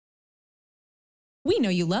We know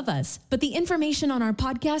you love us, but the information on our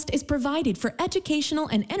podcast is provided for educational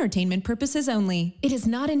and entertainment purposes only. It is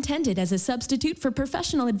not intended as a substitute for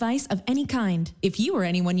professional advice of any kind. If you or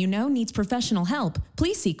anyone you know needs professional help,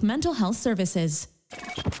 please seek mental health services.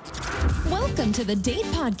 Welcome to the Date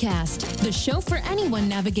Podcast, the show for anyone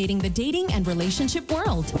navigating the dating and relationship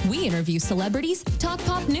world. We interview celebrities, talk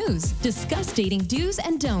pop news, discuss dating do's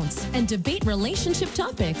and don'ts, and debate relationship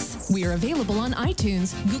topics. We are available on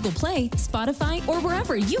iTunes, Google Play, Spotify, or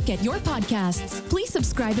wherever you get your podcasts. Please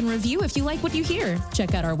subscribe and review if you like what you hear.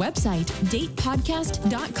 Check out our website,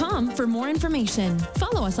 datepodcast.com, for more information.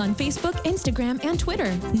 Follow us on Facebook, Instagram, and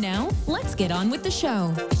Twitter. Now, let's get on with the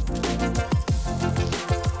show.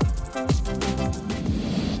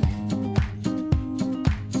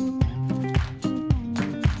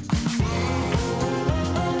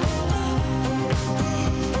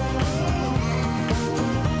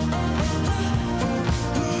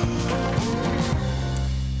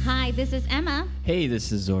 This is Emma. Hey,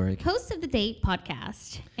 this is Zorik. Host of the Date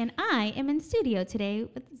Podcast. And I am in studio today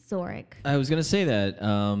with Zorik. I was going to say that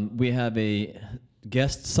we have a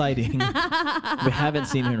guest sighting. We haven't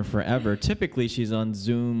seen her in forever. Typically, she's on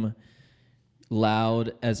Zoom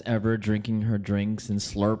loud as ever, drinking her drinks and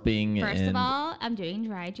slurping. First of all, I'm doing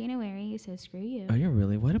dry January, so screw you. Oh, you're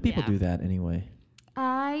really? Why do people do that anyway?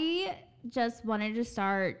 I just wanted to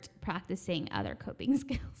start practicing other coping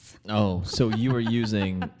skills. Oh, so you were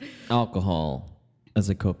using alcohol as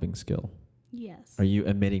a coping skill? Yes. Are you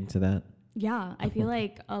admitting to that? Yeah, I feel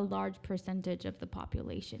like a large percentage of the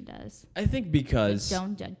population does. I think because... So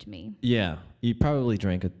don't judge me. Yeah, you probably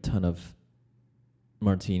drank a ton of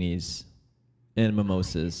martinis and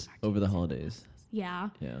mimosas over the holidays. Yeah.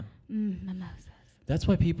 Yeah. Mimosas. That's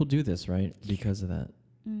why people do this, right? Because of that.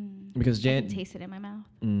 Because I can taste it in my mouth.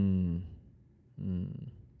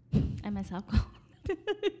 I miss alcohol.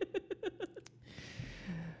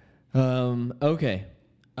 Okay.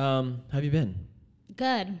 Have you been?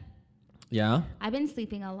 Good. Yeah? I've been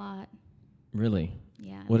sleeping a lot. Really?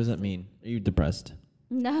 Yeah. What does that mean? Are you depressed?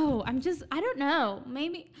 No, I don't know.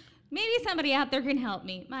 Maybe somebody out there can help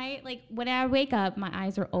me. When I wake up, my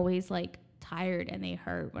eyes are always tired and they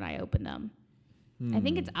hurt when I open them. I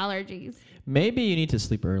think it's allergies. Maybe you need to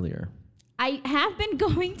sleep earlier. I have been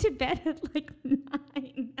going to bed at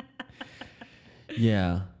 9.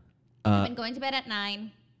 Yeah. I've been going to bed at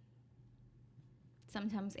 9.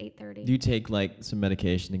 Sometimes 8:30. Do you take some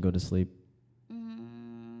medication and go to sleep?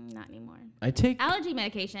 Not anymore. I take allergy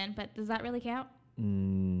medication, but does that really count?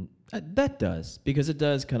 That does, because it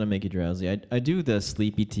does kind of make you drowsy. I do the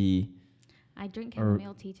sleepy tea. I drink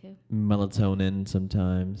chamomile tea too. Melatonin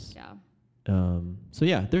sometimes. Yeah. So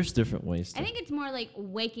yeah, there's different ways. I think it's more like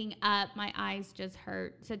waking up, my eyes just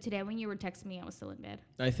hurt. So today when you were texting me, I was still in bed.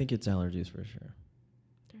 I think it's allergies for sure.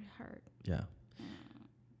 They hurt. Yeah.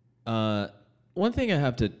 One thing I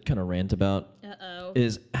have to kind of rant about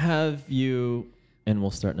is have you, and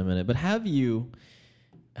we'll start in a minute, but have you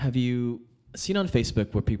seen on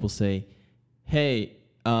Facebook where people say, hey,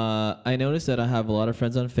 I noticed that I have a lot of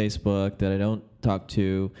friends on Facebook that I don't talk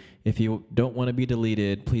to. If you don't want to be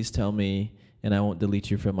deleted, please tell me, and I won't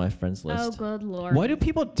delete you from my friends list. Oh, good Lord. Why do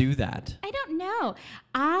people do that? I don't know.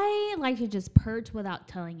 I like to just purge without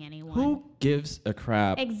telling anyone. Who gives a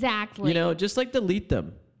crap? Exactly. Just delete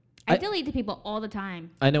them. I delete the people all the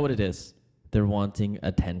time. I know what it is. They're wanting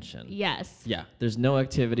attention. Yes. Yeah. There's no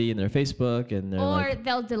activity in their Facebook, and they're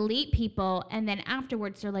they'll delete people, and then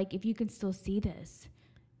afterwards they're like, if you can still see this,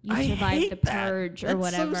 you survived the purge or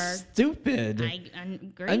whatever. That's so stupid. I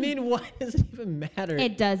agree. I mean, why does it even matter?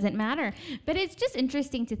 It doesn't matter. But it's just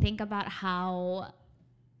interesting to think about how,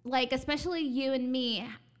 especially you and me,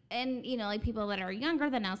 and, people that are younger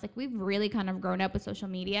than us, we've really kind of grown up with social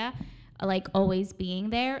media, always being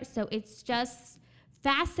there. So it's just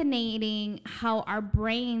fascinating how our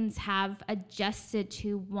brains have adjusted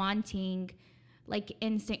to wanting,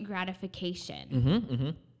 instant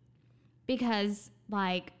gratification. Because,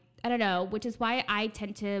 I don't know, which is why I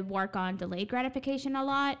tend to work on delayed gratification a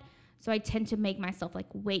lot. So I tend to make myself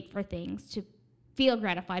wait for things to feel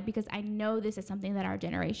gratified, because I know this is something that our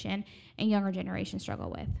generation and younger generations struggle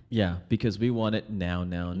with. Yeah, because we want it now.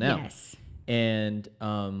 Yes. And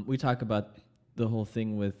we talk about the whole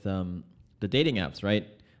thing with the dating apps, right?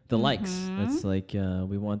 The likes. It's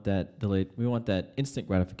we want that delayed, we want that instant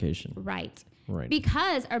gratification. Right. Right.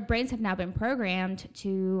 Because our brains have now been programmed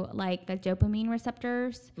to the dopamine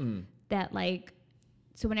receptors that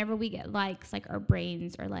so whenever we get likes, our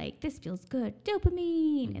brains are this feels good,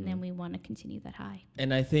 dopamine, and then we want to continue that high.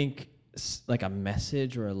 And I think like a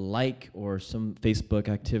message or a like or some Facebook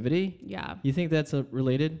activity. Yeah. You think that's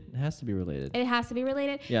related? It has to be related. It has to be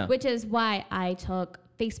related. Yeah. Which is why I took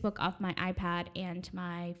Facebook off my iPad and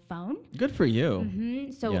my phone. Good for you.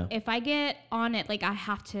 Mm-hmm. So Yeah. if I get on it, like I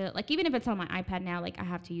have to, like even if it's on my iPad now, like I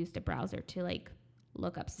have to use the browser to like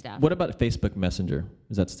look up stuff. What about Facebook Messenger?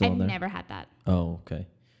 Is that still I've on there? never had that. Oh, okay.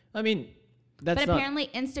 I mean, that's But not. apparently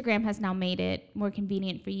Instagram has now made it more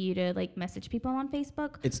convenient for you to like message people on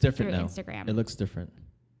Facebook. It's different through now. Instagram. It looks different.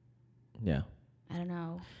 Yeah. I don't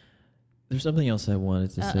know. There's something else I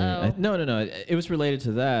wanted to say. Uh-oh. No. It was related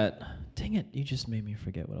to that. Dang it! You just made me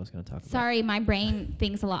forget what I was going to talk about. Sorry, my brain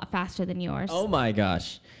thinks a lot faster than yours. Oh my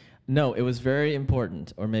gosh. No, it was very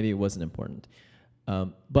important, or maybe it wasn't important.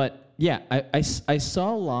 But yeah, I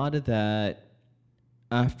saw a lot of that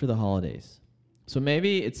after the holidays. So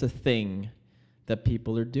maybe it's a thing that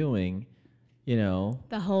people are doing, you know.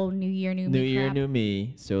 The whole New Year, New Me New Year, crap. New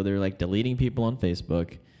Me. So they're like deleting people on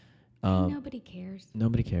Facebook. Nobody cares.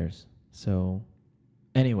 Nobody cares. So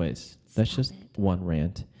anyways, that's Stop just it. one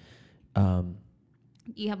rant.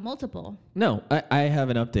 You have multiple. No, I have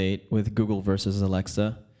an update with Google versus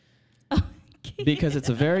Alexa. Because it's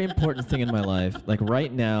a very important thing in my life. Like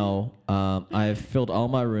right now, I've filled all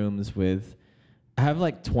my rooms with, I have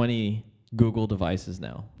like 20 Google devices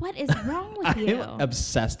now. What is wrong with you? I'm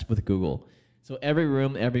obsessed with Google. So every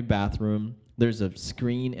room, every bathroom, there's a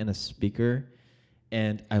screen and a speaker,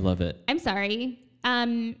 and I love it. I'm sorry.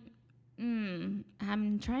 I'm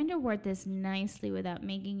trying to word this nicely without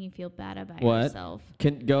making you feel bad about What? yourself.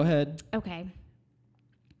 Go ahead. Okay.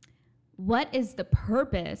 What is the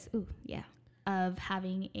purpose of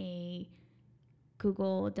having a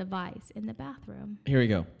Google device in the bathroom? Here we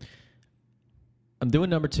go. I'm doing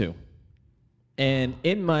number 2. And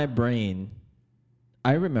in my brain,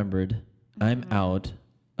 I remembered I'm out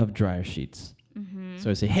of dryer sheets. So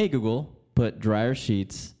I say, hey, Google, put dryer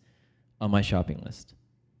sheets on my shopping list.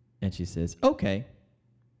 And she says, okay.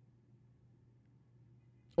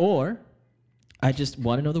 Or I just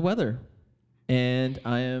want to know the weather. And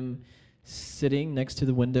I am sitting next to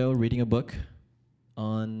the window reading a book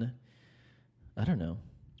on, I don't know.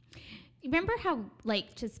 Remember how,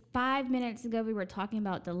 like, just 5 minutes ago we were talking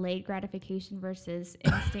about delayed gratification versus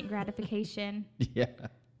instant gratification? Yeah.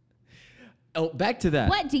 Oh, back to that.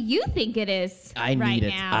 What do you think it is I right need it.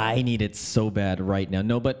 now? I need it so bad right now.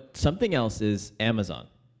 No, but something else is Amazon.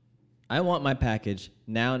 I want my package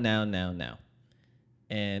now. And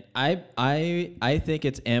I think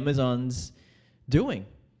it's Amazon's doing.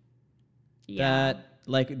 Yeah. That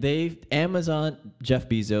like Amazon, Jeff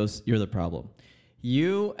Bezos, you're the problem.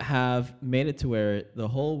 You have made it to where the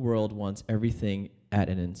whole world wants everything at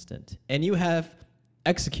an instant. And you have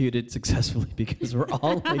executed successfully because we're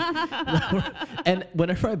all like and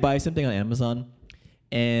whenever I buy something on Amazon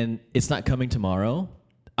and it's not coming tomorrow,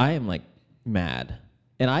 I am like mad.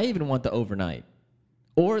 And I even want the overnight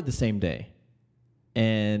or the same day.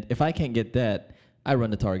 And if I can't get that, I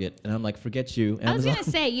run to Target and I'm like, forget you, Amazon. I was going to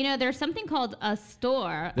say, there's something called a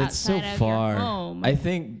store That's so outside of far. your home. I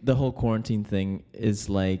think the whole quarantine thing is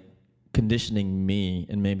like conditioning me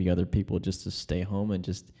and maybe other people just to stay home and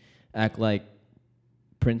just act like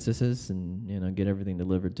princesses and get everything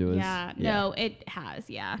delivered to us. Yeah, no, it has.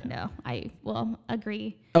 Yeah, no, I will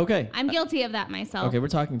agree. Okay. I'm guilty of that myself. Okay, we're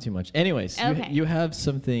talking too much. Anyways, Okay. you have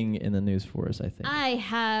something in the news for us, I think. I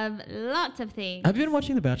have lots of things. Have you been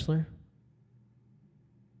watching The Bachelor?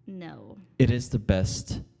 No. It is the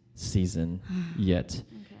best season yet.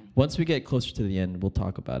 Okay, Once we get closer to the end, we'll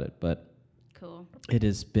talk about it. But cool. it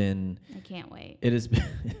has been. I can't wait. It has been.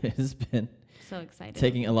 It has been So excited.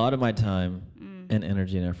 taking a lot of my time and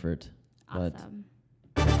energy and effort. But Awesome.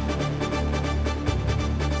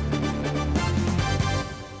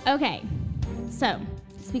 Okay, so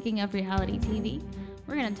speaking of reality TV,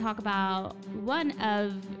 we're going to talk about one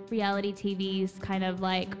of reality TV's kind of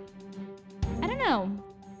like, I don't know,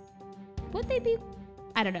 would they be?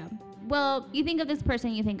 I don't know. Well, you think of this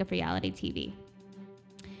person, you think of reality TV.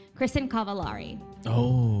 Kristen Cavallari.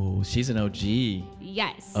 oh, she's an OG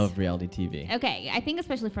Yes. of reality TV. Okay, I think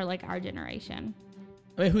especially for like our generation.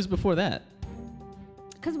 Wait, who's before that?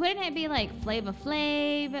 Because wouldn't it be like Flava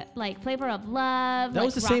Flav, like Flavor of Love? That like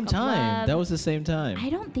was the Rock same of time. Love? That was the same time.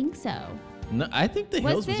 I don't think so. No, I think The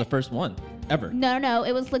Was Hills was the it? first one ever. No,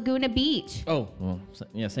 it was Laguna Beach. Oh, well,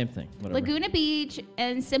 yeah, same thing. Whatever. Laguna Beach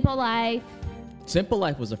and Simple Life. Simple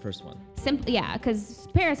Life was the first one. Yeah, because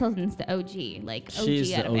Paris Hilton's the OG, like OG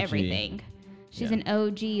She's out the of OG. everything. She's Yeah. an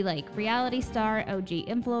OG, like reality star, OG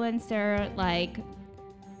influencer, like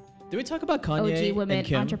Did we talk about Kanye OG woman and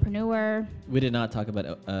Kim? entrepreneur. We did not talk about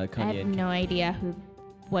I Kanye have and Kim. no idea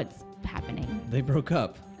what's happening. They broke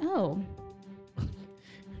up. Oh, Oh.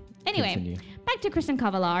 Anyway, Continue. back to Kristen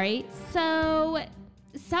Cavallari. So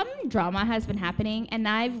some drama has been happening, and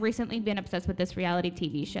I've recently been obsessed with this reality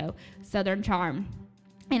TV show, Southern Charm.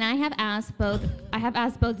 And I have asked both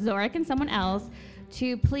Zorik and someone else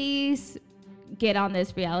to please get on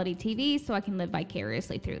this reality TV so I can live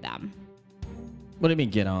vicariously through them. What do you mean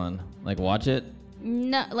get on? Like watch it?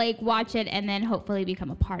 No, like watch it and then hopefully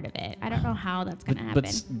become a part of it. I don't know how that's gonna happen.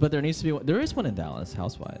 But there needs to be there is one in Dallas,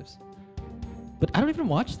 Housewives. But I don't even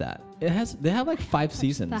watch that. They have like 5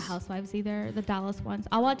 seasons. The Housewives either, the Dallas ones.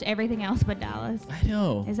 I'll watch everything else but Dallas. I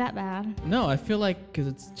know. Is that bad? No, I feel like because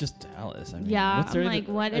it's just Dallas. I mean, Yeah, I'm like,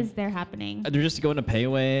 what is there happening? They're just going to pay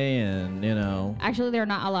away and, you know. Actually, there are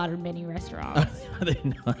not a lot of mini restaurants Are they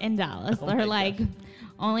not? in Dallas. Oh They're my like gosh.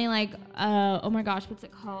 only like, oh my gosh, what's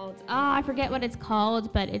it called? Oh, I forget what it's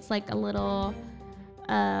called, but it's like a little,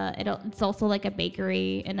 it's also like a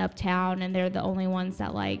bakery in Uptown, and they're the only ones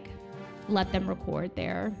that like let them record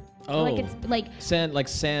there. Oh. Like it's like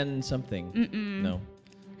San something. No.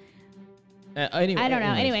 Anyway, I don't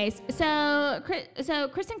know. Anyways, so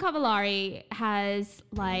Kristen Cavallari has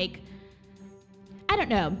like, I don't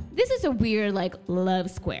know. This is a weird like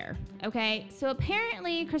love square. Okay, so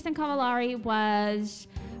apparently Kristen Cavallari was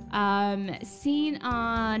seen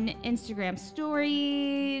on Instagram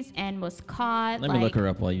stories and was caught. Let me look her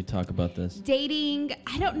up while you talk about this. Dating.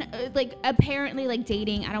 I don't know. Like apparently like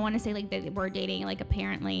dating. I don't want to say like they were dating. Like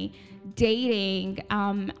apparently dating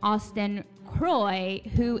Austin Croy,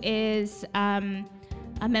 who is a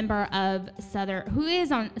member of who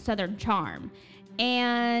is on Southern Charm,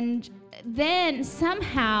 and then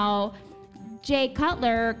somehow Jay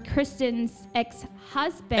Cutler, Kristen's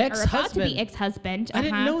ex-husband, or about to be ex-husband. I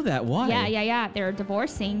didn't know that. Why? Yeah. They're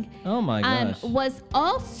divorcing. Oh my gosh. Was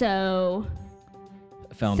also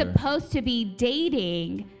supposed to be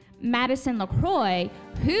dating Madison LaCroix,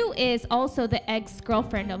 who is also the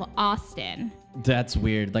ex-girlfriend of Austin. That's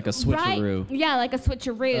weird. Like a switcheroo. Right? Yeah, like a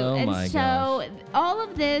switcheroo. Oh and my so gosh. all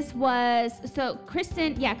of this was, so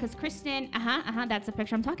Kristen, because Kristen, that's the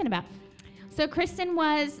picture I'm talking about. So Kristen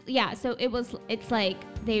was, so it's like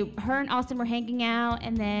her and Austin were hanging out,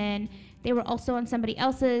 and then they were also on somebody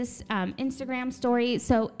else's Instagram story.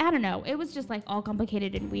 So I don't know. It was just like all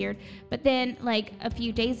complicated and weird. But then like a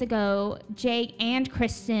few days ago, Jake and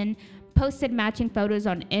Kristen posted matching photos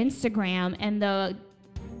on Instagram, and the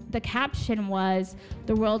caption was,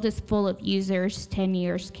 "The world is full of users. 10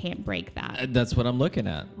 years can't break that." That's what I'm looking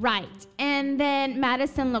at. Right. And then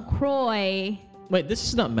Madison LaCroix. Wait, this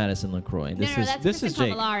is not Madison LaCroix. This is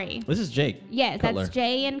Jake. Cavallari. This is Jake. Yes, Cutler. that's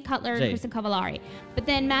Jay and Cutler and Kristen Cavallari. But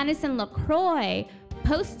then Madison LaCroix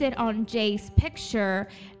posted on Jay's picture,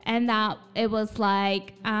 and that it was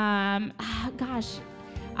like, gosh,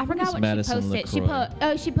 I forgot what Madison she posted.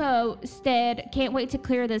 LaCroix? She posted, "Can't wait to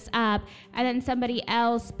clear this up." And then somebody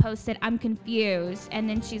else posted, "I'm confused." And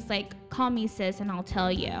then she's like, "Call me sis and I'll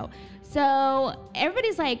tell you." So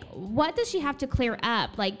everybody's like, what does she have to clear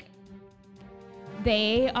up? Like,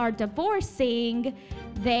 they are divorcing.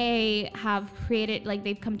 They have created, like,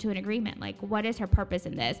 they've come to an agreement. Like, what is her purpose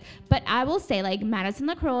in this? But I will say, like, Madison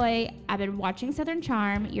LaCroix, I've been watching Southern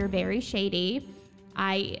Charm. You're very shady.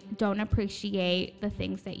 I don't appreciate the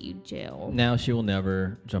things that you do. Now she will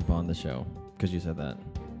never jump on the show because you said that.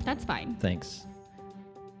 That's fine. Thanks.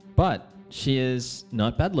 But she is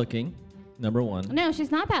not bad looking, number one. No, she's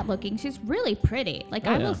not bad looking. She's really pretty. Like,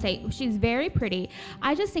 I will say, she's very pretty.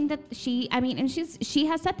 I just think that she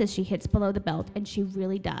has said this, she hits below the belt, and she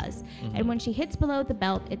really does. Mm-hmm. And when she hits below the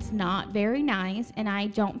belt, it's not very nice, and I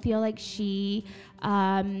don't feel like she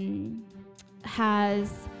has...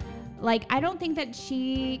 Like, I don't think that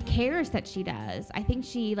she cares that she does. I think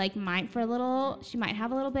she, like, might have a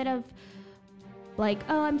little bit of, like,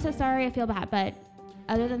 oh, I'm so sorry, I feel bad. But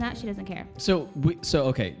other than that, she doesn't care. So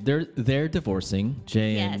okay, they're divorcing,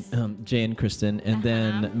 Jay and Kristen, and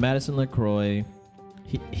then Madison LaCroix,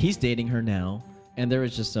 he's dating her now. And there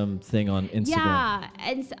was just some thing on Instagram. Yeah,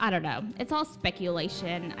 and I don't know. It's all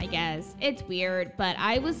speculation, I guess. It's weird, but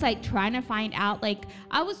I was like trying to find out, like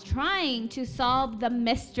I was trying to solve the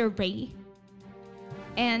mystery.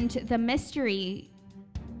 And the mystery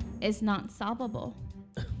is not solvable.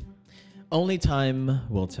 Only time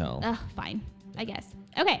will tell. Ugh, fine, I guess.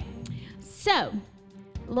 Okay, so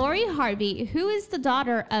Lori Harvey, who is the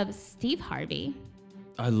daughter of Steve Harvey.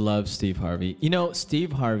 I love Steve Harvey. You know,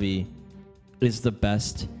 Steve Harvey is the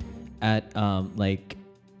best at like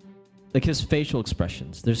his facial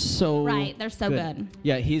expressions. They're so good.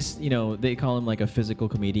 Yeah, he's, they call him like a physical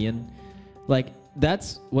comedian. Like,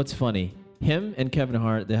 that's what's funny. Him and Kevin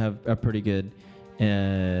Hart, they have a pretty good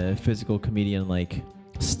physical comedian like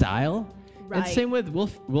style. And same with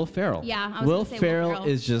Will Ferrell. Yeah, I was Will gonna say Will Ferrell Ferrell.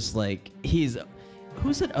 is just like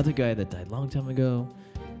who's that other guy that died a long time ago?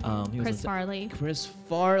 He was Chris Farley. Chris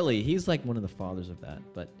Farley. He's like one of the fathers of that.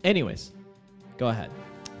 But anyways, go ahead.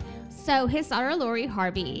 So his daughter Lori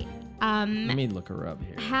Harvey Let me look her up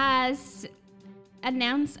here. has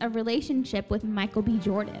announced a relationship with Michael B.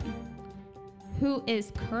 Jordan, who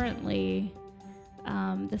is currently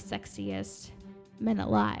the sexiest man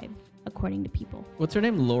alive, according to People. What's her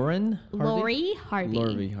name? Lauren Harvey? Lori Harvey.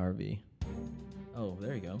 Lori Harvey. Oh,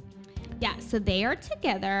 there you go. Yeah, so they are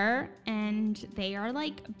together and they are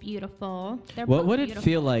like beautiful. They're What both would it beautiful.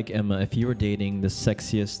 feel like, Emma, if you were dating the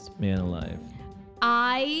sexiest man alive?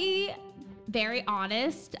 I'll be very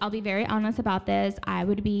honest about this. I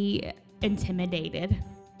would be intimidated.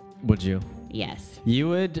 Would you? Yes. You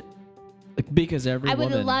would, because every I would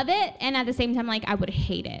woman. love it, and at the same time, like, I would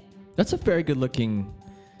hate it. That's a very good looking.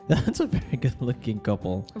 That's a very good looking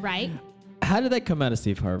couple. Right? How did that come out of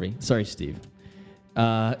Steve Harvey? Sorry, Steve.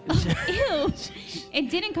 Ew. It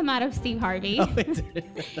didn't come out of Steve Harvey Oh, it did.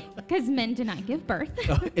 because men do not give birth.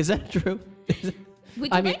 Oh, is that true?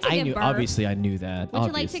 Would you like to give knew. birth? Obviously, I knew that. Would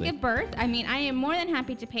you like to give birth? I mean, I am more than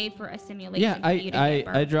happy to pay for a simulation Yeah, for you to give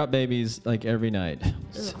birth. I drop babies like every night. Ugh,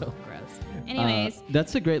 So, gross. Anyways,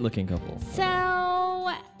 that's a great looking couple. so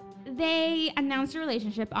they announced a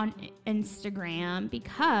relationship on Instagram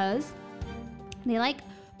because they like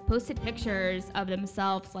posted pictures of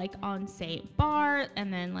themselves like on St. Bart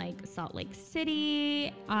and then like Salt Lake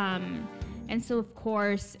City. And so of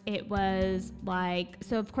course it was like,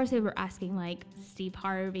 of course they were asking like Steve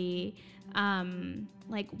Harvey,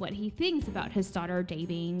 like what he thinks about his daughter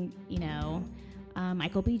dating,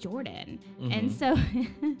 Michael B. Jordan. Mm-hmm. And so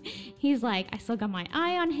he's like, I still got my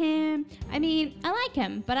eye on him. I mean, I like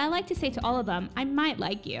him, but I like to say to all of them, I might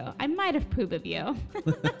like you. I might approve of you.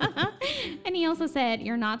 And he also said,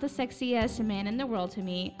 you're not the sexiest man in the world to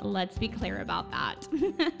me. Let's be clear about that.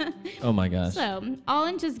 Oh my gosh. So, all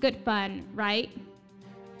in just good fun, right?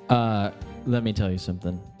 Let me tell you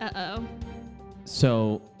something. Uh-oh.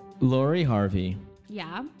 So, Lori Harvey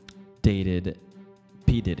Yeah. dated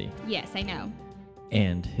P. Diddy Yes, I know.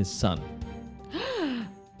 and his son,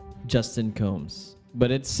 Justin Combs. But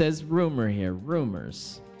it says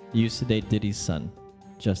rumors. Used to date Diddy's son,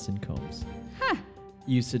 Justin Combs. Huh.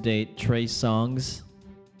 Used to date Trey Songz.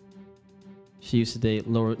 She used to date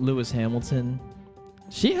Lewis Hamilton.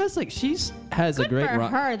 She has a Good great for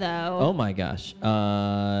rock. her, though. Oh my gosh.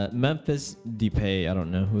 Memphis Depay. I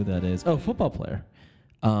don't know who that is. Oh, football player.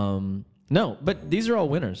 No, but these are all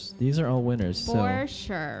winners. For So,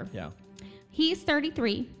 sure. yeah. He's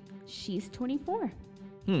 33. She's 24.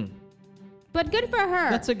 Hmm. But good for her.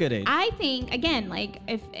 That's a good age. I think, again, like,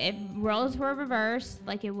 if roles were reversed,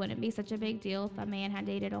 like, it wouldn't be such a big deal if a man had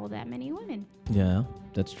dated all that many women. Yeah,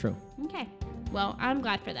 that's true. Okay. Well, I'm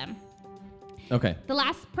glad for them. Okay. The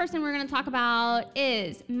last person we're going to talk about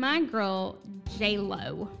is my girl,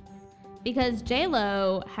 J-Lo. Because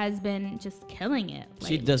J-Lo has been just killing it lately.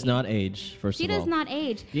 She does not age, first She of all. does not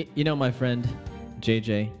age. You know my friend,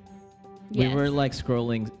 JJ? Yes. We were like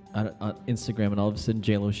scrolling on Instagram and all of a sudden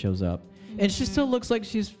JLo shows up. And she still looks like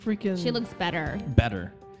she's freaking... She looks better.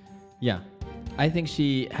 better. Yeah. I think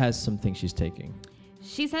she has some things she's taking.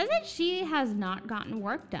 She says that she has not gotten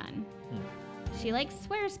work done. She like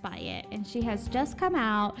swears by it, and she has just come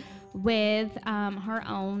out with her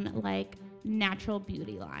own like natural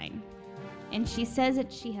beauty line. And she says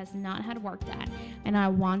that she has not had work done, and I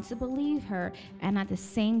want to believe her. And at the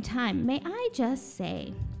same time, may I just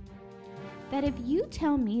say that if you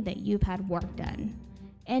tell me that you've had work done,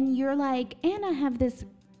 and you're like, and I have this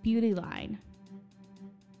beauty line,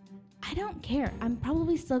 I don't care. I'm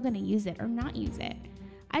probably still going to use it or not use it.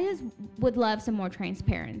 I just would love some more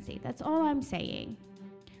transparency. That's all I'm saying.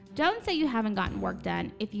 Don't say you haven't gotten work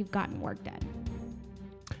done if you've gotten work done.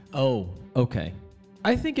 Oh, okay.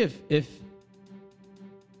 I think if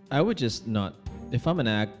I would just not... If I'm an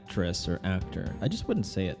actress or actor, I just wouldn't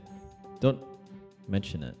say it. Don't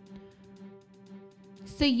mention it.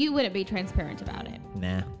 So you wouldn't be transparent about it.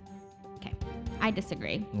 Nah. Okay. I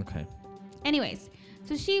disagree. Okay. Anyways,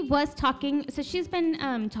 so she was talking. So she's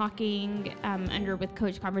been talking under with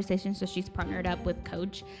Coach Conversations. So she's partnered up with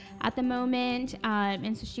Coach at the moment.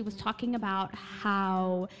 And so she was talking about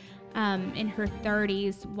how in her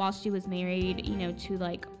 30s, while she was married, to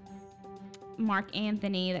like Mark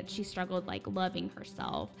Anthony, that she struggled like loving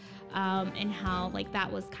herself, and how like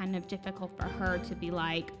that was kind of difficult for her to be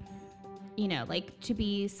like, like to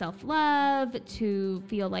be self-love, to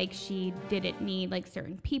feel like she didn't need like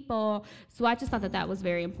certain people. So I just thought that was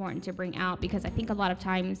very important to bring out, because I think a lot of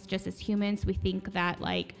times just as humans, we think that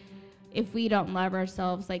like if we don't love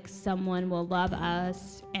ourselves, like someone will love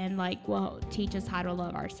us and like will teach us how to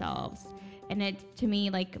love ourselves. And it, to me,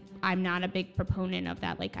 like, I'm not a big proponent of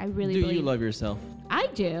that. Like, I really Do believe you love yourself? I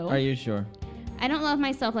do. Are you sure? I don't love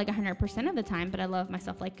myself like 100% of the time, but I love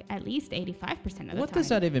myself like at least 85% of the time. What does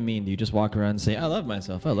that even mean? Do you just walk around and say, I love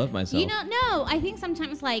myself, I love myself? You don't know. I think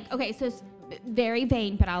sometimes, like, okay, so it's very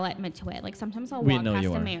vain, but I'll admit to it. Like, sometimes I'll We walk know past you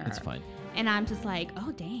the are. mirror. It's fine. And I'm just like,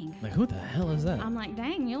 oh, dang. Like, who the hell is that? I'm like,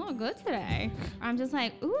 dang, you look good today. Or I'm just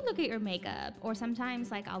like, ooh, look at your makeup. Or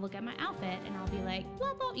sometimes, like, I'll look at my outfit and I'll be like,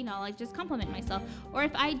 blah, blah, you know, like, just compliment myself. Or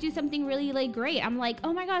if I do something really, like, great, I'm like,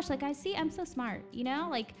 oh my gosh, like, I see I'm so smart, you know?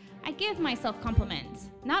 Like, I give myself compliments.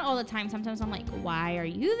 Not all the time. Sometimes I'm like, why are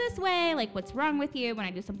you this way? Like, what's wrong with you when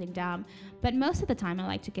I do something dumb? But most of the time, I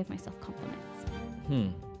like to give myself compliments.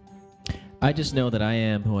 I just know that I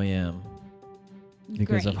am who I am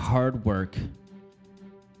because of Great. hard work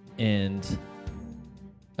and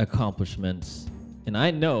accomplishments. And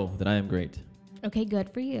I know that I am great. Okay, good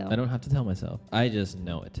for you. I don't have to tell myself. I just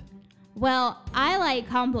know it. Well, I like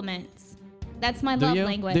compliments. That's my love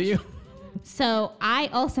language. Do you? So I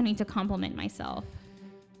also need to compliment myself.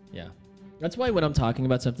 Yeah. That's why when I'm talking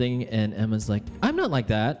about something and Emma's like, I'm not like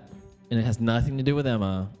that, and it has nothing to do with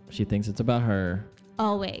Emma, she thinks it's about her.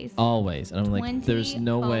 Always. Always. And I'm like, there's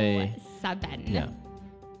no way. 24/7. Yeah.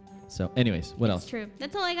 So, anyways, what It's else? true.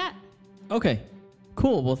 That's all I got. Okay.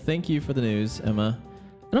 Cool. Well, thank you for the news, Emma.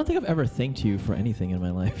 I don't think I've ever thanked you for anything in my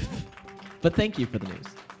life. But thank you for the news.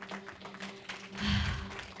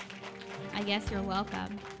 I guess you're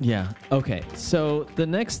welcome. Yeah. Okay. So the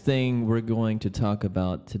next thing we're going to talk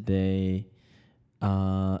about today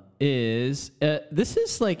is this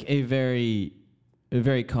is like a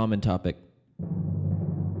very common topic.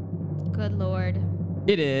 Good Lord.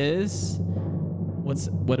 It is.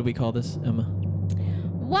 What do we call this, Emma?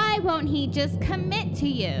 Why won't he just commit to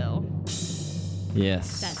you?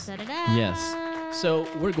 Yes. Da-da-da-da. Yes. So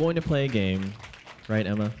we're going to play a game, right,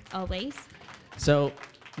 Emma? Always. So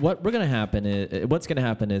what's going to happen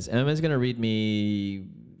is Emma's going to read me,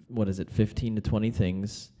 15 to 20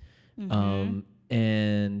 things.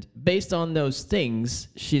 And based on those things,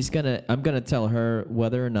 I'm going to tell her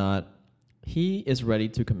whether or not he is ready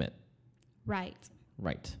to commit. Right.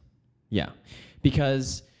 Right. Yeah.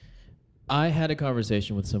 Because I had a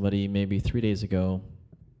conversation with somebody maybe 3 days ago,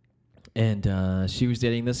 and she was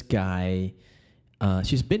dating this guy.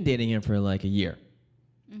 She's been dating him for like a year.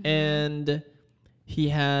 And he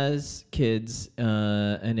has kids,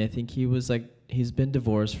 and I think he's been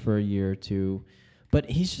divorced for a year or two, but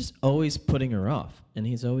he's just always putting her off. And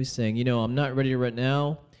he's always saying, I'm not ready right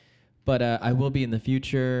now, but I will be in the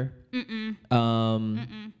future.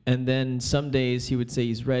 And then some days he would say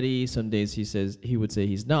he's ready. Some days he would say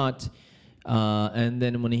he's not. And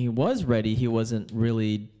then when he was ready, he wasn't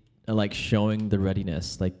really like showing the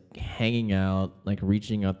readiness, like hanging out, like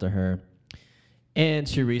reaching out to her. And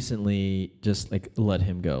she recently just like let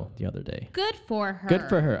him go the other day. Good for her. Good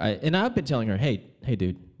for her. I've been telling her, hey,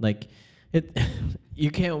 dude, like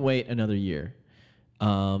you can't wait another year.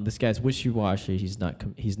 This guy's wishy-washy. He's not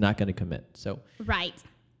going to commit. So Right.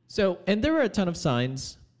 So, and there were a ton of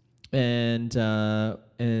signs, and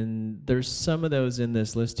there's some of those in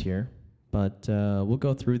this list here, but we'll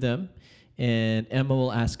go through them. And Emma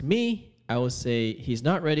will ask me. I will say he's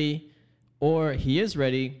not ready, or he is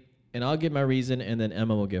ready, and I'll give my reason, and then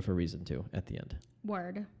Emma will give her reason too at the end.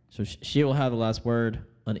 Word. So she will have the last word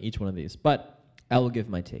on each one of these, but I will give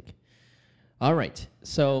my take. All right,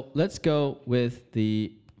 so let's go with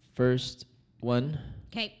the first one.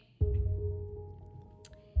 Okay.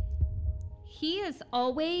 He is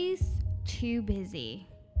always too busy.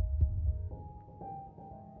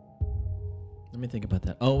 Let me think about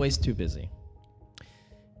that. Always too busy.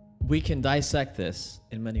 We can dissect this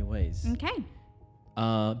in many ways. Okay.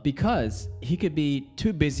 Because he could be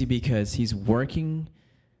too busy because he's working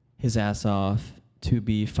his ass off to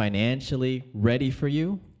be financially ready for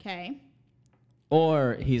you, Okay.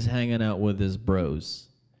 or he's hanging out with his bros,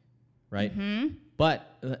 right?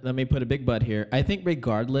 But let me put a big but here. I think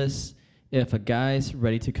regardless, if a guy's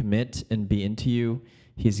ready to commit and be into you,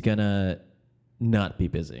 he's going to not be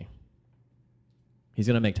busy. He's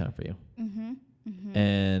going to make time for you.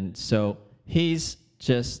 And so he's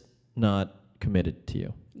just not committed to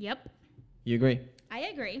you. Yep. You agree? I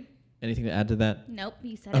agree. Anything to add to that? Nope.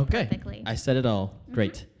 You said it perfectly. I said it all.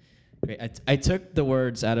 Great. I took the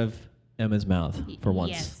words out of Emma's mouth for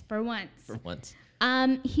once. Yes, for once. For once.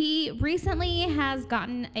 He recently has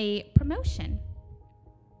gotten a promotion.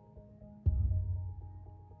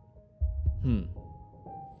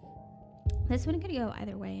 This one could go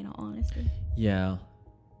either way, in all honesty. Yeah.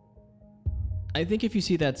 I think if you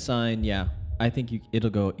see that sign, yeah, I think it'll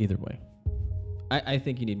go either way. I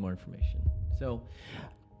think you need more information. So,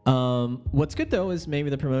 what's good though is maybe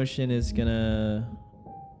the promotion is gonna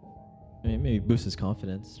maybe boost his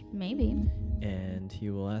confidence, Maybe. and he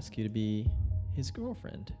will ask you to be his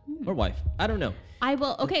girlfriend or wife. I don't know. I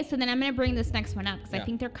will. Okay, so then I'm gonna bring this next one up because Yeah. I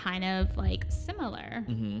think they're kind of like similar.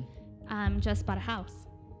 Just bought a house.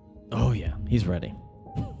 Oh yeah, he's ready.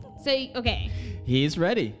 So okay, He's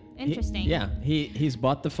ready. Interesting. He's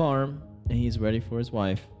bought the farm and he's ready for his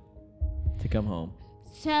wife to come home.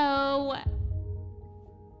 so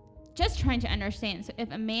just trying to understand. So if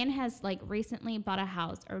a man has like recently bought a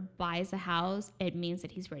house or buys a house, it means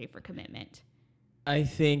that he's ready for commitment. I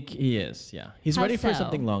think he is. Yeah, he's How ready for so?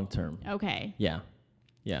 something long term. Okay. Yeah.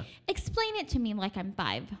 Explain it to me like I'm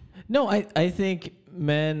 5. No, I think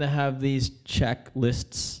men have these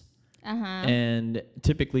checklists, and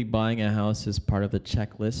typically buying a house is part of the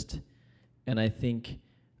checklist. And I think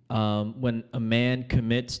when a man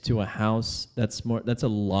commits to a house, that's a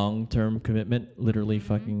long-term commitment, literally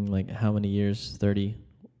fucking like how many years? 30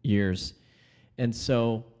 years. And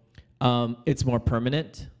so it's more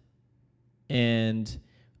permanent. And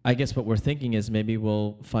I guess what we're thinking is maybe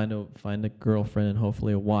we'll find a girlfriend and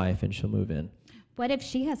hopefully a wife, and she'll move in. What if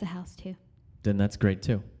she has a house too? Then that's great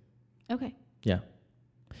too. Okay. Yeah.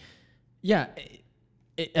 Yeah.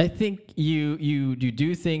 I think you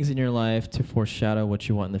do things in your life to foreshadow what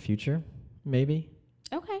you want in the future, maybe.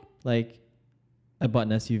 Okay. Like, I bought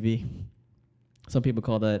an SUV. Some people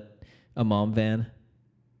call that a mom van.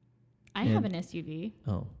 I have an SUV.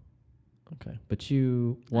 Oh, okay. But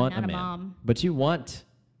you want I'm not a man. mom. But you want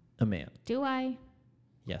a man. Do I?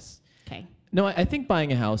 Yes. Okay. No, I think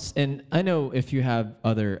buying a house, and I know if you have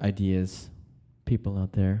other ideas, people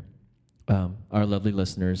out there, our lovely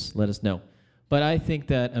listeners, let us know. But I think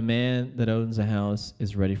that a man that owns a house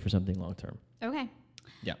is ready for something long term. Okay.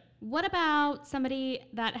 Yeah. What about somebody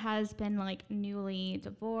that has been like newly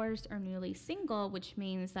divorced or newly single, which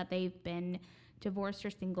means that they've been divorced or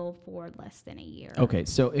single for less than a year? Okay,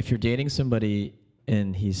 so if you're dating somebody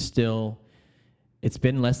and it's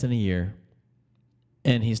been less than a year,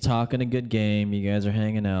 and he's talking a good game, you guys are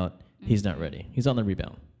hanging out, he's not ready. He's on the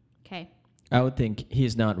rebound. Okay. I would think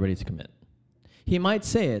he's not ready to commit. He might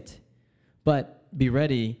say it, but be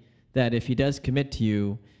ready that if he does commit to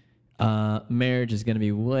you, marriage is going to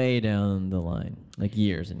be way down the line, like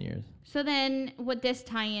years and years. So then would this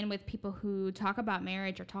tie in with people who talk about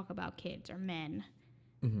marriage or talk about kids or men?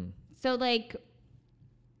 Mm-hmm. So like,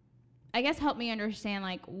 I guess help me understand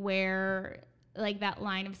like where like that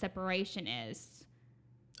line of separation is.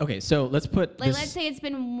 Okay, so let's put Like, this. let's say it's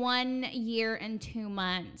been 1 year and 2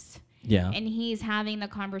 months. Yeah. And he's having the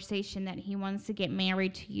conversation that he wants to get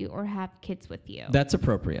married to you or have kids with you. That's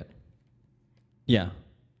appropriate. Yeah.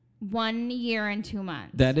 1 year and 2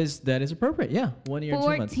 months. That is appropriate. Yeah. 1 year and 2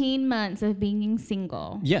 months. 14 months of being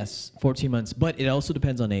single. Yes, 14 months. But it also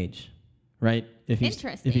depends on age, right? If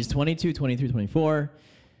he's 22, 23, 24,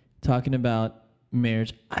 talking about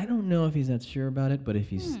marriage, I don't know if he's that sure about it, but if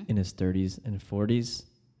he's in his 30s and 40s,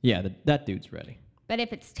 yeah, that dude's ready. But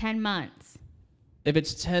if it's 10 months. If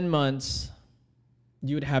it's 10 months,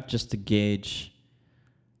 you would have just to gauge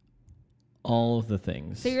all of the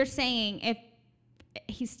things. So you're saying if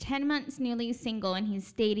he's 10 months newly single and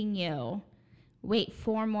he's dating you, wait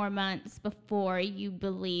 4 more months before you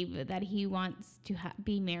believe that he wants to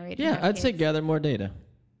be married. Yeah, I'd say gather more data.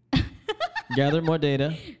 Gather more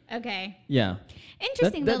data. Okay. Yeah.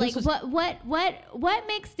 Interesting, That- but like, this what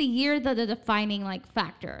makes the year the defining like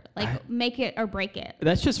factor? Like, make it or break it.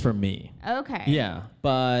 That's just for me. Okay. Yeah,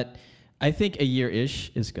 but I think a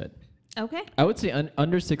year-ish is good. Okay. I would say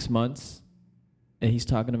under 6 months, and he's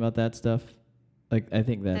talking about that stuff. Like, I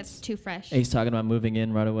think That's too fresh. He's talking about moving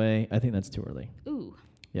in right away. I think that's too early. Ooh.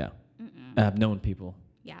 Yeah. I've known people.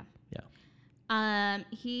 Yeah. Yeah.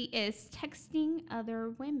 He is texting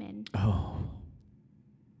other women. Oh.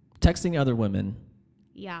 Texting other women.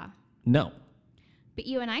 Yeah. No. But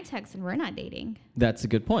you and I text and we're not dating. That's a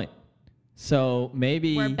good point. So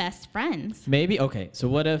maybe We're best friends. okay. So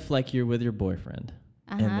what if like you're with your boyfriend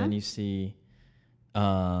and then you see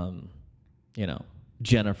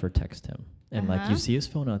Jennifer text him and like you see his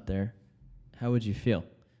phone out there, how would you feel?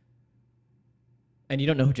 And you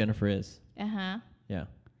don't know who Jennifer is. Yeah.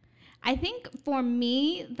 I think for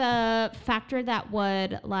me, the factor that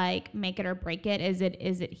would like make it or break it is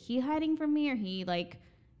it he hiding from me or he like,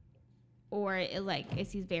 or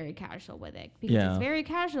is he very casual with it? Because he's very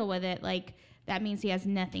casual with it, like that means he has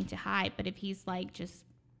nothing to hide. But if he's like just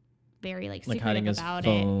very like secretive hiding his about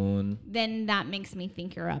phone. it, then that makes me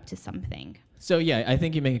think you're up to something. So yeah, I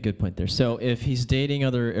think you make a good point there. So if he's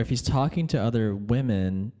if he's talking to other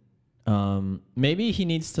women, maybe he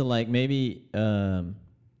needs to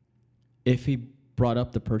if he brought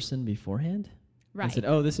up the person beforehand, Right. and said,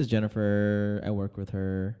 "Oh, this is Jennifer. I work with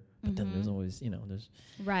her." But then there's always, there's.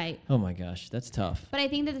 Right. Oh my gosh, that's tough. But I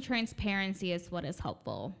think that the transparency is what is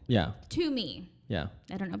helpful Yeah. to me. Yeah.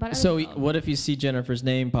 I don't know about other So people. what if you see Jennifer's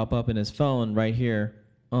name pop up in his phone right here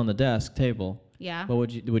on the desk table? Yeah. What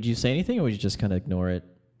would you say anything, or would you just kind of ignore it?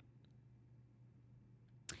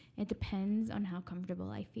 It depends on how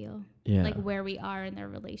comfortable I feel. Yeah. Like where we are in their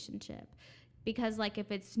relationship. Because like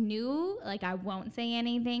if it's new, like I won't say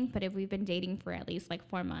anything. But if we've been dating for at least like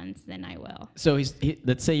 4 months, then I will. So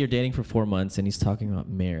let's say you're dating for 4 months and he's talking about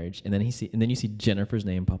marriage, and then you see Jennifer's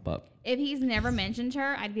name pop up. If he's never mentioned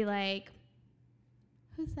her, I'd be like,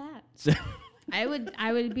 who's that? I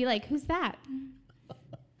would be like, who's that?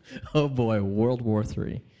 Oh boy, World War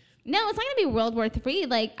III. No, it's not gonna be World War III.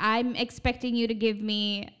 Like I'm expecting you to give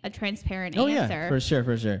me a transparent Oh answer. yeah, for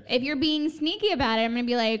sure. If you're being sneaky about it, I'm gonna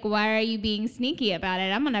be like, why are you being sneaky about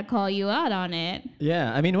it? I'm gonna call you out on it.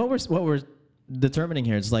 Yeah, I mean, what we're determining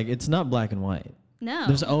here is like it's not black and white. No.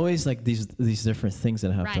 There's always like these different things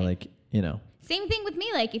that have to Right. Same thing with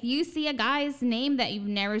me. Like if you see a guy's name that you've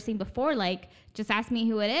never seen before, like just ask me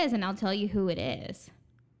who it is and I'll tell you who it is.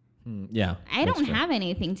 Yeah. I that's don't true. have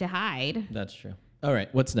anything to hide. That's true. All right,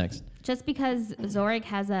 what's next? Just because Zorik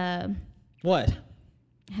has a What?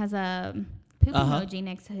 poop Uh-huh. emoji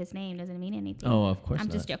next to his name doesn't mean anything. Oh, of course I'm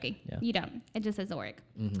not. just joking. Yeah. You don't. It just says Zorik.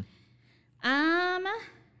 Mhm. Um,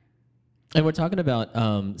 And we're talking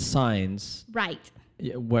about signs right.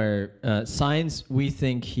 where signs we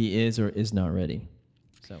think he is or is not ready.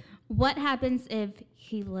 So What happens if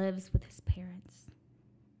he lives with his parents?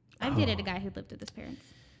 I've dated Oh. a guy who lived with his parents.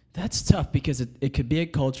 that's tough because it could be a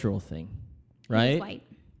cultural thing, He was right? white.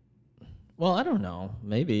 Well, I don't know,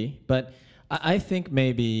 maybe, but I think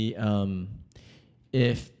maybe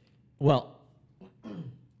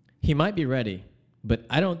he might be ready, but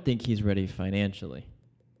I don't think he's ready financially,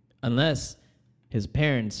 unless his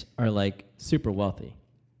parents are like super wealthy,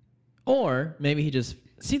 or maybe he just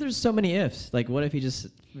there's so many ifs. Like, what if he just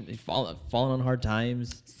fallen on hard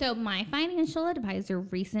times? So my financial advisor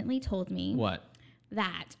recently told me What?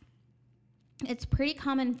 that it's pretty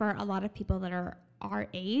common for a lot of people that are our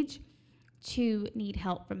age to need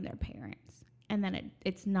help from their parents, and then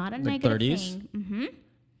it's not a Like negative 30s? thing. Mm-hmm.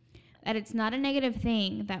 That it's not a negative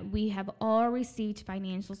thing that we have all received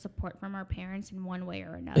financial support from our parents in one way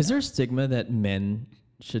or another. Is there a stigma that men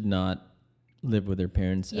should not live with their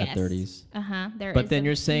parents at 30s? There But is then a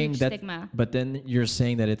you're saying huge that. stigma. But then you're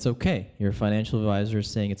saying that it's okay. Your financial advisor is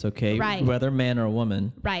saying it's okay, Right. whether man or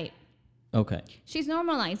woman. Right. Okay. She's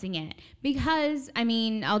normalizing it because, I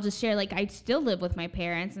mean, I'll just share, like, I still live with my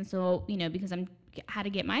parents. And so, because I'm how to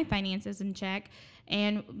get my finances in check.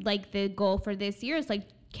 And, like, the goal for this year is, like,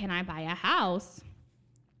 can I buy a house?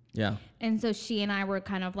 Yeah. And so she and I were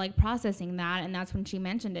kind of, like, processing that. And that's when she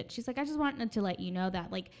mentioned it. She's like, I just wanted to let you know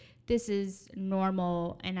that, like, this is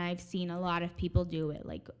normal. And I've seen a lot of people do it,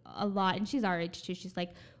 like, a lot. And she's our age, too. She's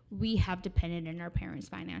like, we have depended on our parents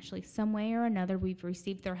financially. Some way or another, we've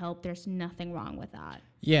received their help. There's nothing wrong with that.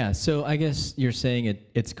 Yeah. So I guess you're saying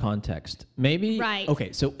it's context. Maybe. Right.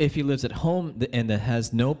 Okay. So if he lives at home and that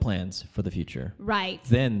has no plans for the future, Right.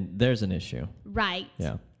 then there's an issue. Right.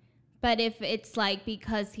 Yeah. But if it's like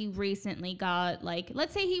because he recently got, like,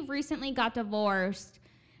 let's say he recently got divorced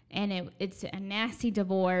and it's a nasty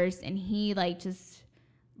divorce and he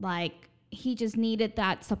he just needed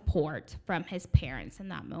that support from his parents in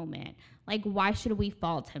that moment. Like, why should we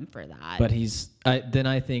fault him for that? But then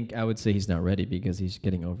I think I would say he's not ready because he's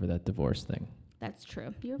getting over that divorce thing. That's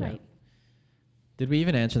true. You're Yeah. right. Did we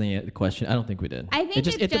even answer the question? I don't think we did. I think it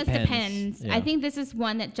just depends. Yeah. I think this is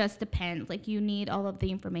one that just depends. Like, you need all of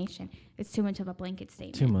the information. It's too much of a blanket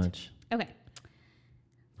statement. Too much. Okay.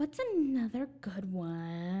 What's another good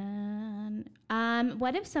one?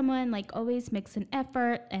 What if someone, like, always makes an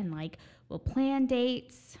effort and, like, will plan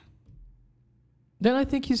dates? Then I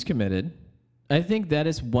think he's committed. I think that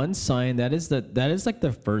is one sign. That is like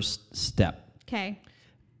the first step. Okay.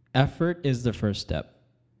 Effort is the first step.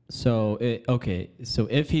 So so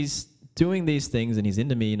if he's doing these things and he's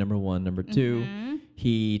into me, number one, number two,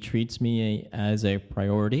 he treats me as a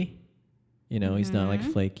priority. He's not like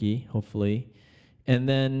flaky, hopefully. And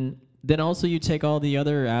then also you take all the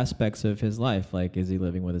other aspects of his life, like is he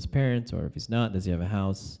living with his parents, or if he's not, does he have a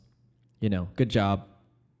house? Good job.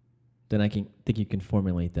 Then I think you can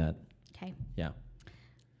formulate that. Okay. Yeah.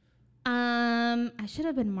 I should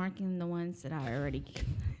have been marking the ones that I already.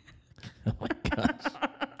 Oh my gosh.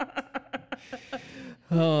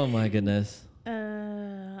 Oh my goodness.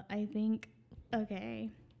 I think,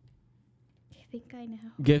 okay. I think I know.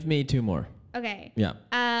 Give me 2 more. Okay. Yeah.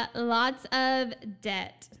 Lots of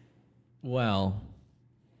debt. Well,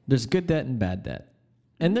 there's good debt and bad debt.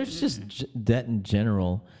 And there's just debt in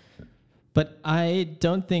general. But I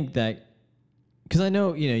don't think that, because I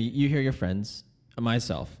know, you hear your friends,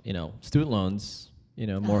 myself, student loans,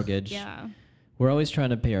 mortgage. Yeah. We're always trying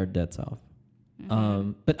to pay our debts off.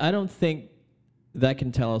 But I don't think that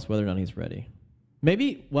can tell us whether or not he's ready.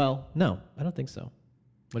 Maybe, well, no, I don't think so.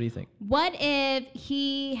 What do you think? What if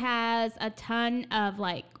he has a ton of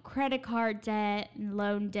like credit card debt and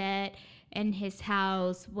loan debt and his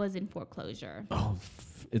house was in foreclosure? Oh,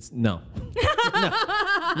 it's no.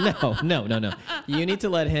 No. You need to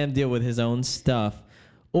let him deal with his own stuff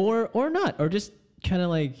or not, or just kind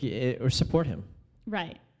of like, or support him.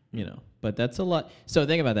 Right. But that's a lot. So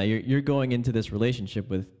think about that. You're going into this relationship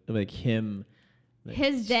with like him. Like,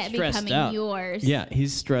 his debt becoming out. yours. Yeah,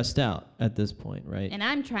 he's stressed out at this point, right? And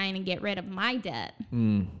I'm trying to get rid of my debt.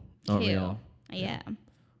 Not too. real. Yeah.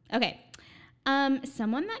 Okay.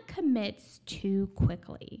 Someone that commits too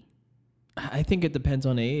quickly. I think it depends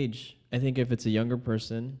on age. I think if it's a younger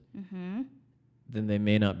person, then they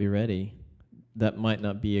may not be ready. That might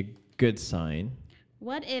not be a good sign.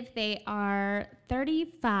 What if they are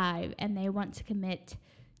 35 and they want to commit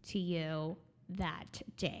to you that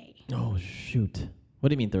day? Oh, shoot. What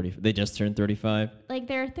do you mean 30? They just turned 35? Like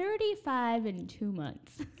they're 35 in 2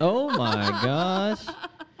 months. Oh, my gosh.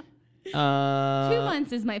 2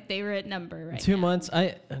 months is my favorite number right 2 now. months.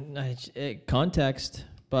 Context.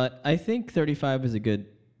 But I think 35 is a good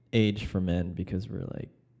age for men because we're like,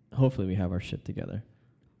 hopefully we have our shit together.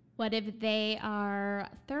 What if they are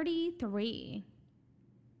 33?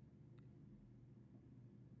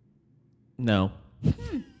 No.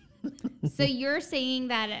 So you're saying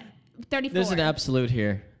that 34. There's an absolute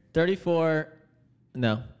here. 34,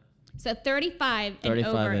 no. So 35 and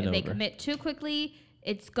 35 over. and If they over. commit too quickly,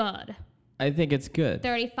 it's good. I think it's good.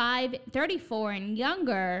 35, 34 and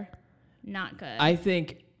younger, not good. I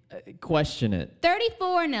think, question it.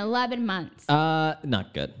 34 and 11 months.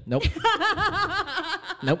 Not good. Nope.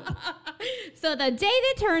 Nope. So the day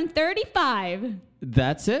they turn 35.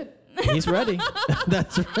 That's it. He's ready.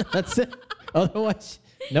 That's it. Otherwise,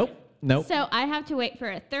 nope. So I have to wait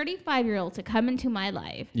for a 35-year-old to come into my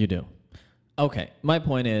life. You do. Okay. My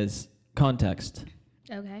point is context.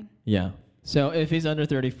 Okay. Yeah. So if he's under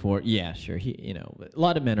 34, yeah, sure. A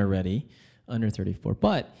lot of men are ready under 34,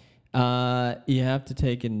 but you have to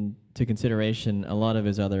take into consideration a lot of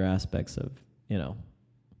his other aspects of,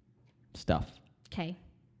 stuff. Okay.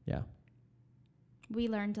 Yeah. We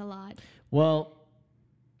learned a lot. Well,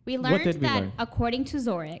 We what learned did we that learn? according to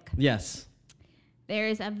Zurich, Yes. there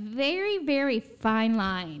is a very, very fine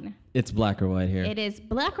line. It's black or white here. It is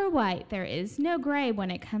black or white. There is no gray when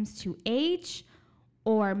it comes to age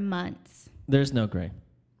or months. There's no gray.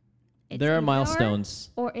 It's There are either milestones.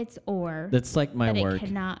 Or it's or. That's like my but work. It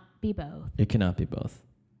cannot be both It cannot be both.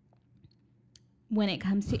 when it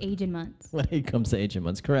comes to age and months. When it comes to age and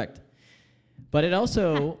months, correct. But it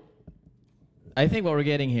also, I think what we're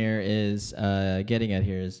getting at here is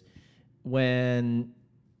when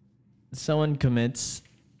someone commits,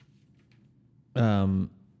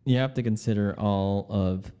 you have to consider all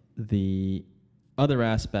of the other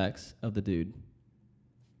aspects of the dude.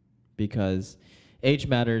 Because age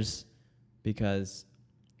matters, because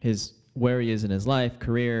where he is in his life,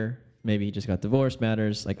 career, maybe he just got divorced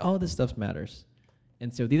matters. Like all this stuff matters.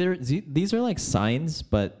 And so these are like signs,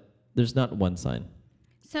 but there's not one sign.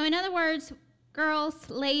 So in other words, girls,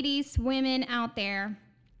 ladies, women out there,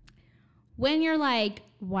 when you're like,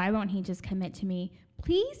 why won't he just commit to me?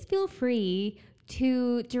 Please feel free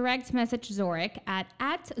to direct message Zurich at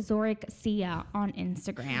ZurichSia on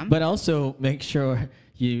Instagram. But also make sure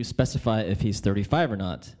you specify if he's 35 or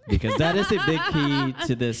not, because that is a big key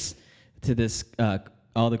to this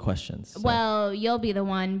all the questions. So. Well, you'll be the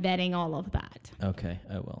one vetting all of that. Okay,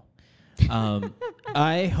 I will.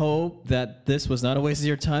 I hope that this was not a waste of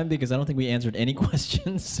your time because I don't think we answered any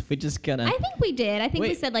questions. We just kind of. I think we did. I think we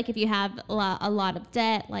Wait. said like if you have a lot of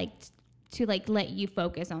debt, like to like let you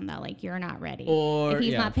focus on that, like you're not ready. Or, if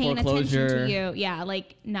he's yeah, not paying attention foreclosure. to you, yeah,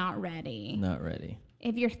 like not ready. Not ready.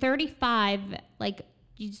 If you're 35, like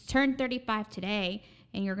you just turned 35 today,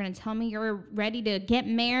 and you're gonna tell me you're ready to get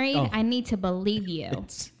married, I need to believe you.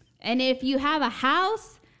 And if you have a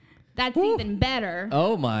house, that's even better.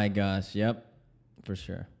 Oh my gosh! Yep, for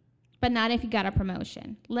sure. But not if you got a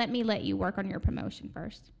promotion. Let you work on your promotion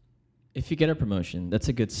first. If you get a promotion, that's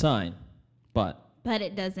a good sign, but But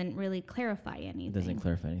it doesn't really clarify anything. it doesn't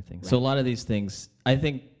clarify anything. Right. So a lot of these things, I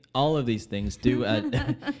think all of these things do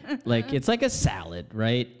like it's like a salad,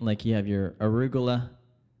 right? Like you have your arugula,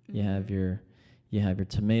 you have your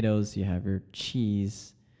tomatoes, you have your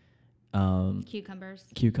cheese, cucumbers.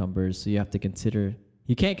 So you have to consider.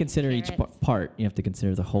 You can't consider each part. You have to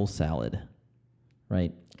consider the whole salad,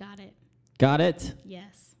 right? Got it. Got it?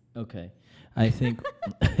 Yes. Okay. I think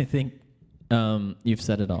you've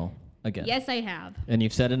said it all again. Yes, I have. And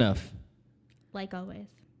you've said enough. Like always.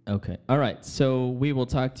 Okay. All right. So we will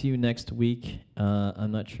talk to you next week.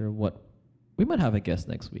 I'm not sure what. We might have a guest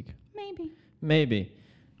next week. Maybe.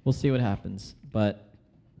 We'll see what happens. But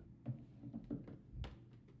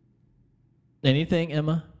anything,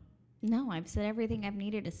 Emma? No, I've said everything I've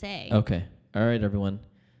needed to say. Okay. All right, everyone.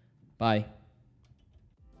 Bye.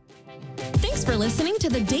 Thanks for listening to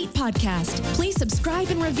the Date Podcast. Please subscribe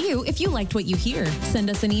and review if you liked what you hear. Send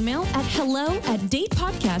us an email at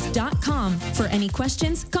hello@datepodcast.com for any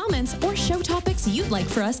questions, comments, or show topics you'd like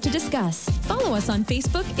for us to discuss. Follow us on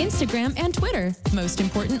Facebook, Instagram, and Twitter. Most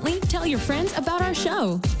importantly, tell your friends about our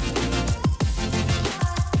show.